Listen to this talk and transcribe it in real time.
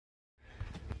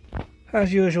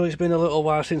As usual, it's been a little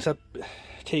while since I've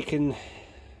taken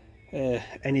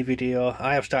any video.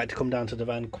 I have started to come down to the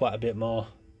van quite a bit more.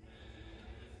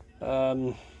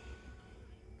 Turns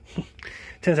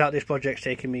out this project's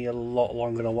taking me a lot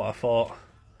longer than what I thought.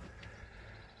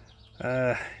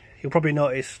 You'll probably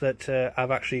notice that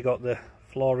I've actually got the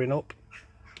flooring up.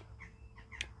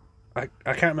 I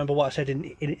can't remember what I said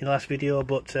in the last video,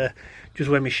 but just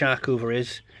where my shark hoover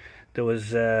is, there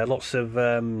was lots of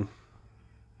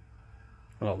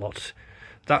not lots.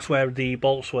 That's where the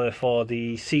bolts were for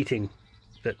the seating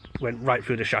that went right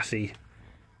through the chassis,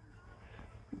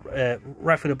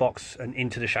 right through the box and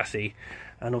into the chassis.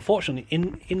 And unfortunately,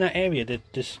 in that area,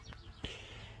 there's,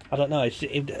 I don't know. I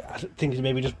think it's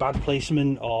maybe just bad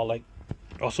placement or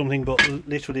something. But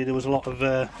literally, there was a lot of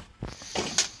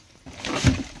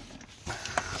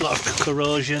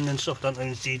corrosion and stuff. I don't know if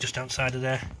you can see just outside of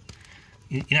there.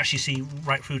 You can actually see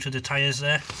right through to the tyres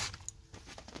there.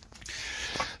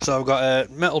 So I've got a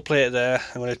metal plate there.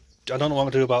 I don't know what I'm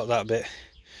going to do about that bit.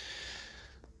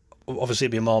 Obviously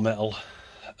it'll be more metal.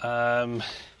 I've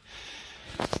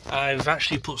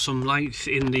actually put some lights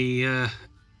in the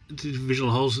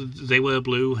visual holes. They were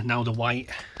blue, now they're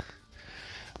white.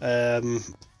 I've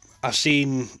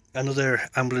seen another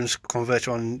ambulance converter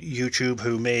on YouTube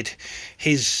who made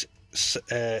his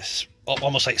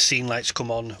almost like scene lights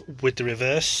come on with the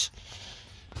reverse.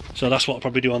 So that's what I'll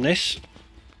probably do on this.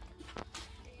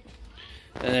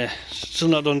 Still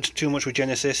not done too much with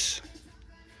Genesis.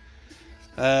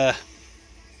 I'm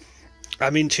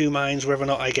in two minds whether or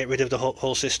not I get rid of the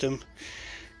whole system,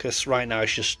 because right now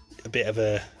it's just a bit of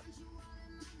a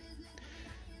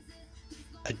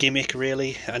gimmick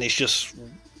really, and it's just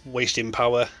wasting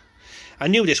power. I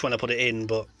knew this when I put it in,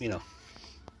 but you know,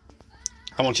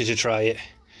 I wanted to try it.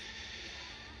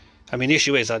 I mean, the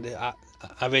issue is I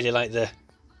really like the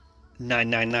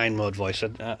 999 mode voice. I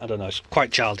don't know, it's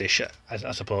quite childish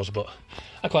I suppose, but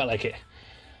I quite like it.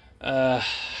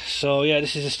 So yeah,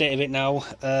 this is the state of it now.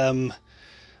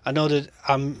 I know that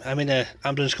I'm in a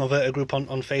ambulance converter group on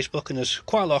Facebook, and there's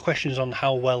quite a lot of questions on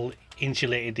how well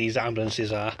insulated these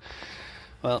ambulances are.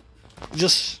 Well,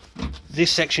 just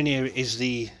this section here is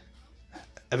the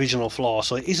original floor,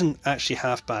 so it isn't actually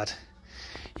half bad.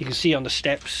 You can see on the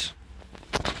steps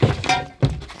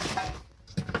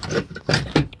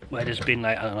where there's been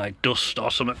I don't know, dust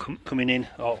or something coming in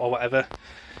or whatever.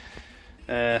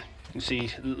 You can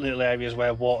see little areas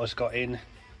where water's got in.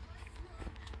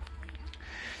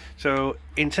 So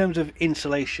in terms of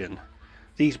insulation,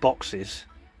 these boxes,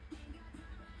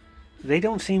 they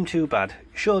don't seem too bad.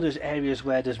 Sure, there's areas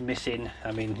where there's missing.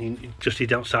 I mean, just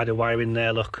the outside of wiring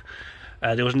there, look.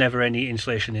 There was never any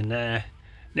insulation in there,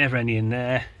 never any in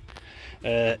there.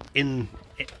 In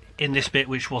this bit,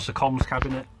 which was the comms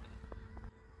cabinet,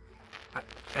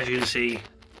 as you can see,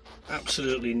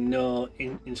 absolutely no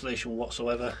insulation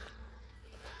whatsoever.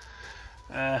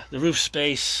 The roof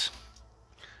space,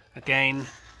 again,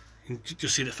 you can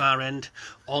just see the far end.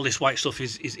 All this white stuff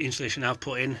is insulation I've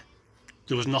put in.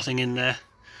 There was nothing in there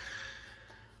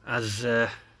as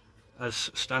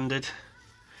standard.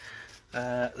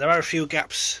 There are a few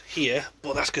gaps here,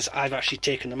 but that's because I've actually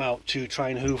taken them out to try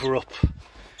and hoover up.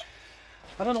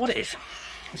 I don't know what it is.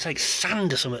 It's like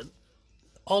sand or something.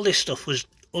 All this stuff was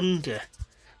under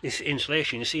this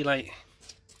insulation. You see like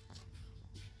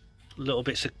little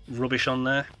bits of rubbish on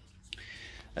there.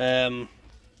 The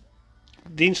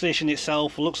insulation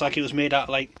itself looks like it was made out of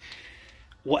like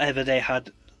whatever they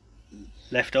had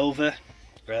left over.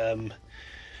 UV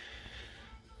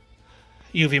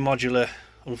modular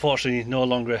unfortunately no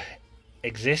longer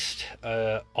exist,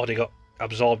 or they got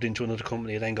absorbed into another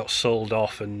company, then got sold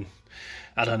off, and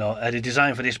I don't know. The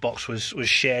design for this box was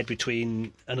shared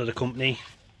between another company.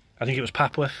 I think it was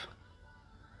Papworth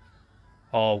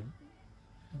or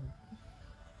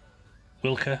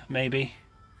Wilker maybe.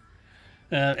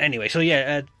 Anyway, so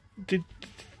yeah, the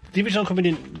original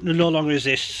company no longer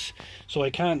exists, so I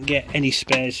can't get any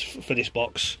spares for this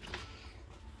box.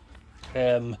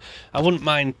 I wouldn't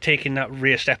mind taking that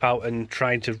rear step out and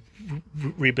trying to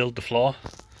rebuild the floor.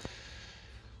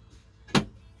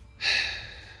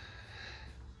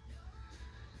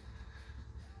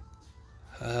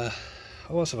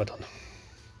 What else have I done?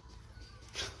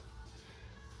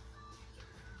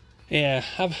 Yeah,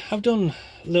 I've done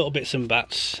little bits and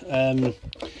bats.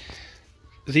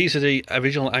 These are the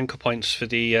original anchor points for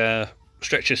the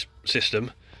stretcher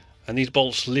system, and these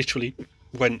bolts literally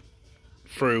went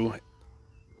through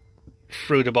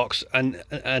the box and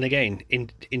again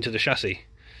into the chassis.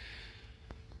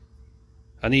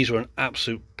 And these were an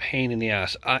absolute pain in the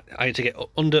ass. I had to get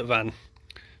under the van,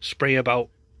 spray about,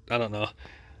 I don't know,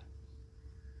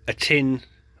 a tin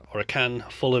or a can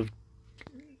full of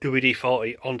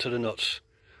WD-40 onto the nuts,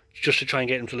 just to try and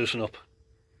get them to loosen up.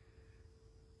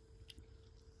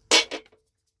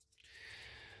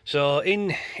 So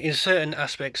in certain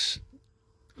aspects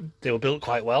they were built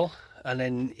quite well, and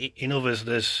then in others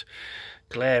there's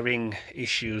glaring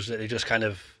issues that they just kind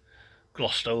of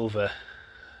glossed over.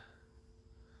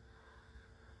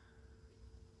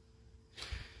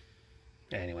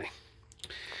 Anyway,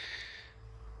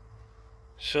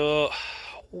 so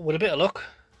with a bit of luck,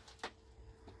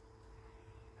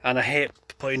 and I hate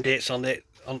putting dates on it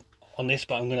on this,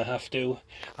 but I'm going to have to.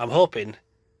 I'm hoping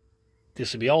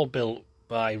this will be all built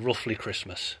by roughly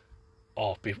Christmas,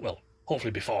 or well,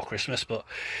 hopefully before Christmas. But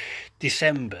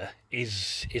December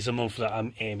is a month that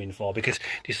I'm aiming for, because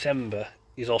December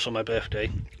is also my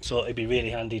birthday, so it'd be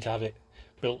really handy to have it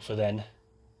built for then.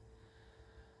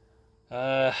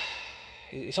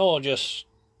 It's all just,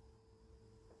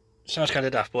 sounds kind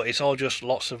of daft, but it's all just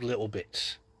lots of little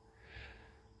bits.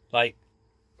 Like,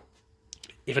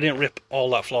 if I didn't rip all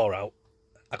that floor out,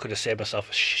 I could have saved myself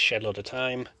a shed load of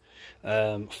time.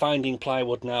 Finding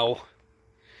plywood now,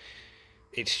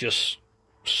 it's just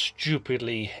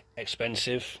stupidly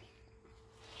expensive.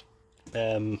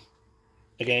 Again,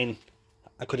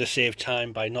 I could have saved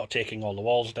time by not taking all the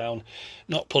walls down,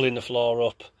 not pulling the floor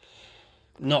up,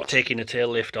 not taking the tail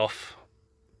lift off.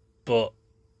 But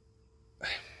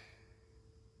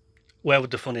where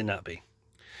would the fun in that be?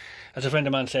 As a friend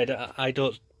of mine said, I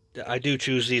do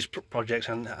choose these projects,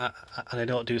 and I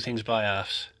don't do things by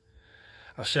halves.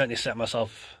 I've certainly set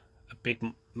myself a big,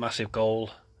 massive goal.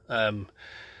 I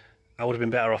would have been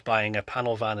better off buying a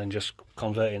panel van and just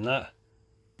converting that,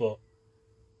 but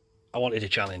I wanted a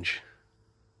challenge.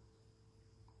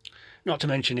 Not to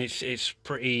mention, it's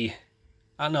pretty,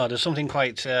 I don't know, there's something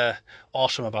quite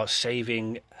awesome about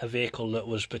saving a vehicle that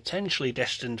was potentially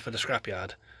destined for the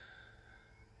scrapyard,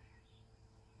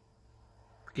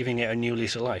 giving it a new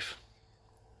lease of life.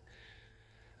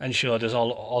 And sure, there's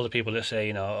all the people that say,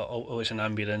 you know, oh, it's an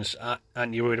ambulance,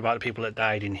 and you're worried about the people that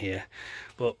died in here.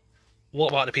 But what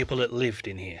about the people that lived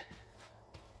in here?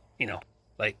 You know,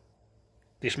 like,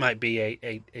 this might be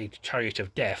a chariot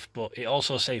of death, but it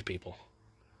also saved people.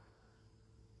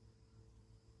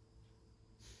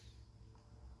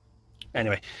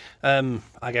 Anyway,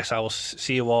 I guess I will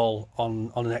see you all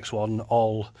on the next one,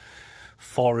 all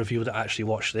 4 of you that actually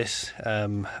watch this.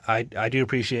 I do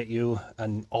appreciate you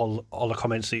and all the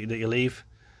comments that you leave.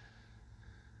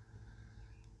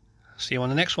 See you on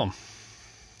the next one.